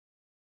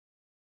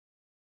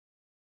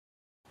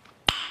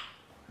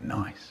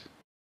Nice.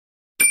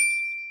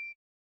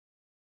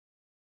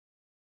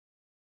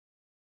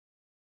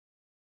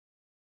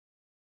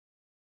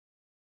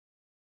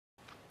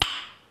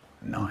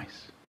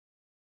 Nice.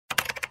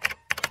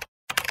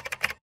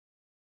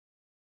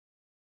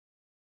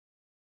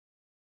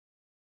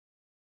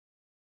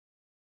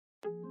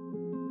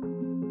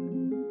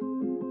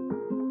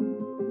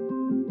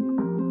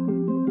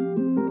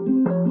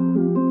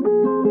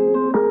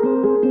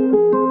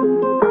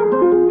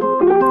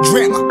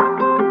 Drama.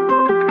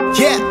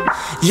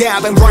 Yeah,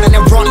 I've been running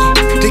and running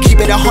to keep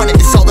it 100,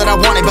 it's all that I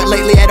wanted. But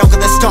lately I don't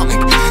get the stomach.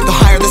 The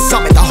higher the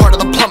summit, the harder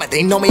the plummet.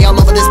 They know me all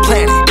over this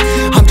planet.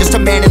 I'm just a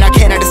man and I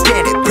can't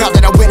understand it. Proud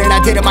that I win and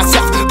I did it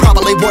myself.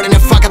 Probably wouldn't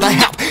if I got the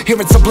help.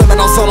 Hearing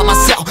subliminals all on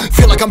myself.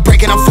 Feel like I'm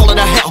breaking, I'm falling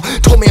to hell.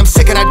 Told me I'm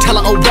sick and I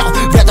tell her, oh well.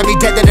 Rather be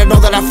dead than to know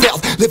that I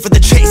failed. Live for the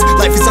chase,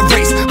 life is a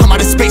race. I'm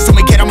out of space, so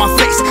me get on my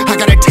face. I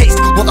got a taste,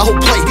 well the whole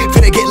plate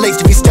finna get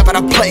laced if you step out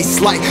of place.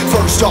 Like,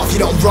 first off, you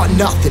don't run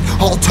nothing.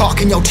 All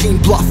talking, your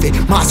team bluffing.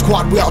 My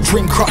squad, we all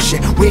dream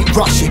crushing. We ain't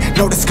rushing,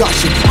 no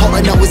discussion. All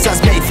I know is I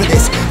was made for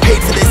this.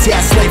 Paid for this,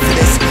 yeah, slave for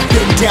this.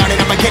 Been down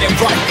and I'ma get it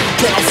right.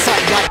 Get on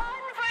sight like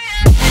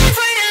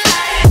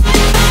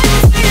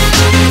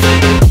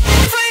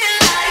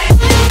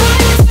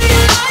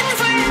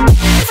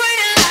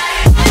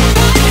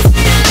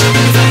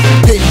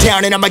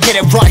down and I'ma get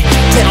it right.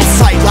 Dead on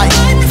sight like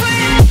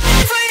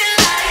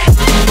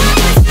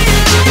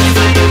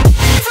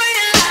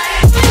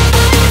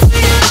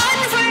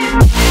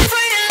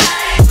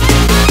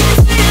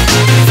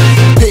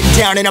been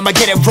down and I'ma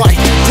get it right.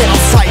 Dead on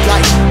sight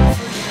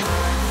like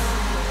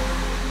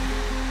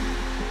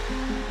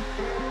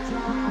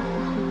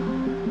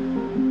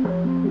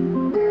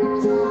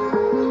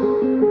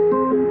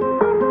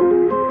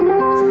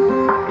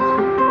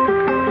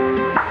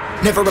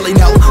never really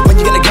know when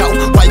you're gonna go.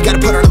 Why you gotta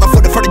put another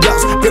foot in front of yours?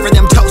 Bury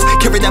them toes,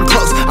 carry them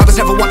close. I was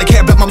never one to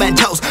care about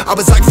mementos. I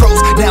was like froze,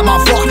 now I'm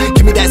on floor.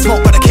 Give me that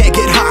smoke, but I can't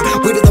get high.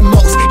 We do the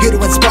most, here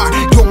to inspire.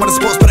 Doing what I'm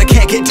supposed, but I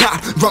can't get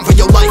tired. Run for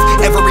your life,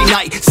 every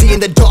night. See in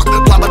the dark,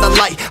 blind by the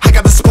light. I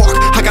got the spark,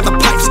 I got the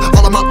pipes.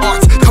 All of my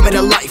arts coming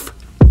to life.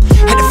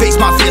 Had to face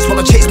my fears while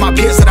I chased my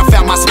peers, and I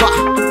found my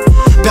spot.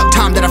 About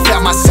time that I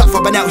found myself.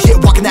 I've been out here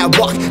walking that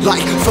walk.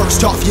 Like,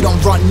 first off, you don't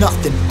run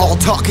nothing. All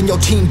talking, your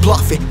team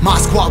bluffing. My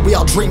squad, we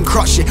all dream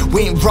crushing.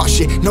 We ain't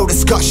rushing, no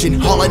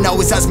discussion. All I know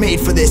is I was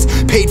made for this.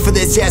 Paid for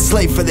this, yeah,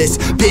 slave for this.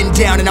 Been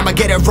down and I'ma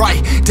get it right.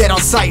 Dead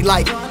on sight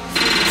like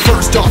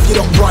first off, you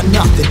don't run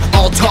nothing.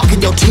 All talking,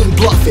 your team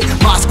bluffing.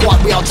 My squad,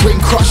 we all dream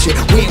crushing.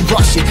 We ain't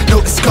rushing, no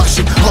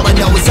discussion. All I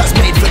know is I was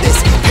made for this.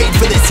 Paid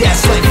for this, yeah,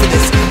 slave for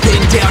this. Been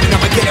down and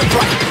I'ma get it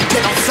right.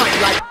 Dead on sight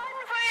like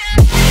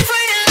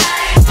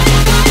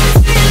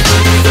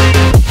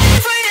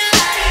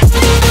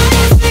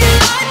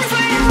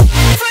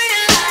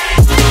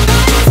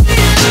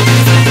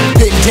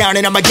down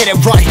and I'ma get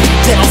it right.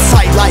 Dead on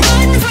sight like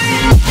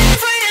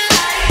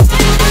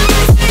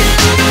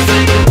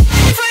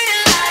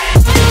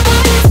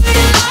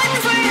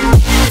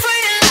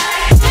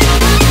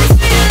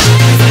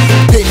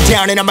been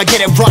down and I'ma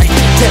get it right.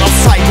 Dead on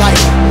sight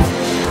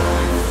like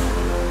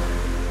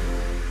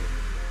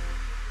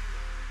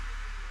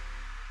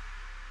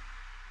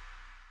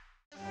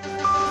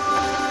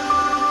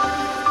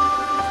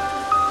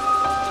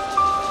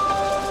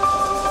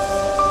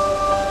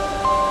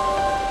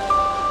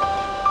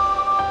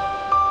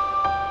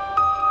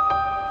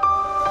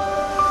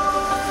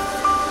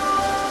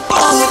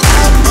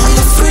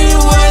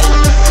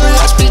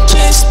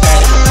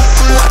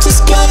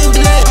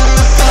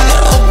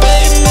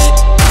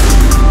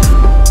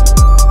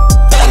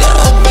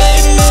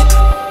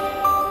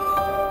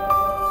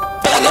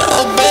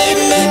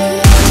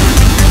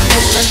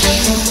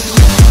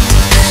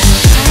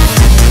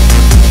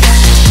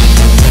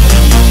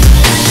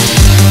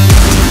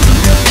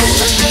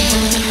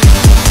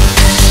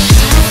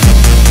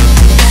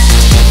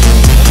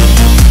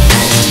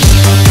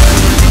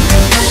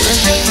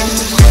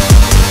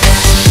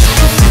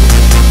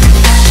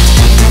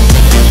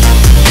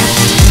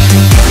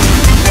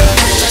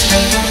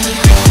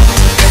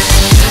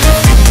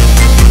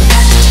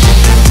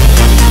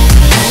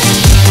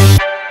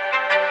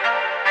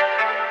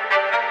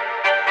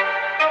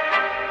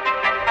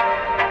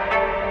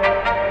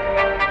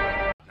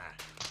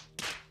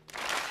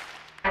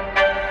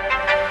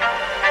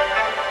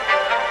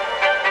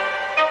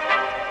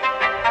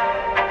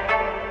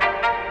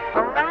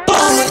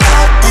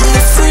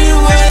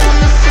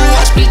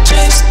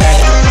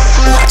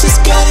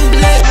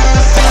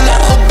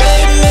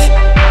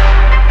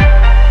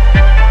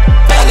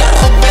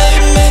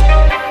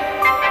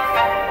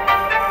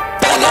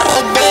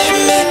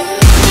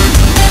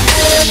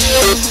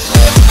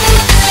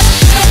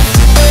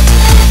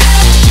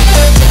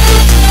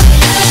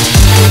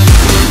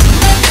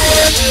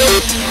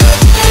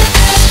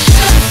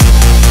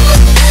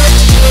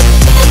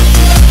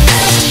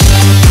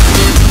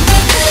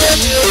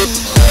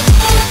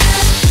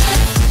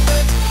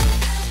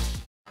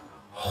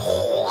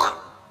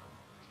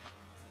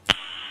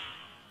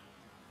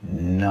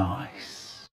Nice.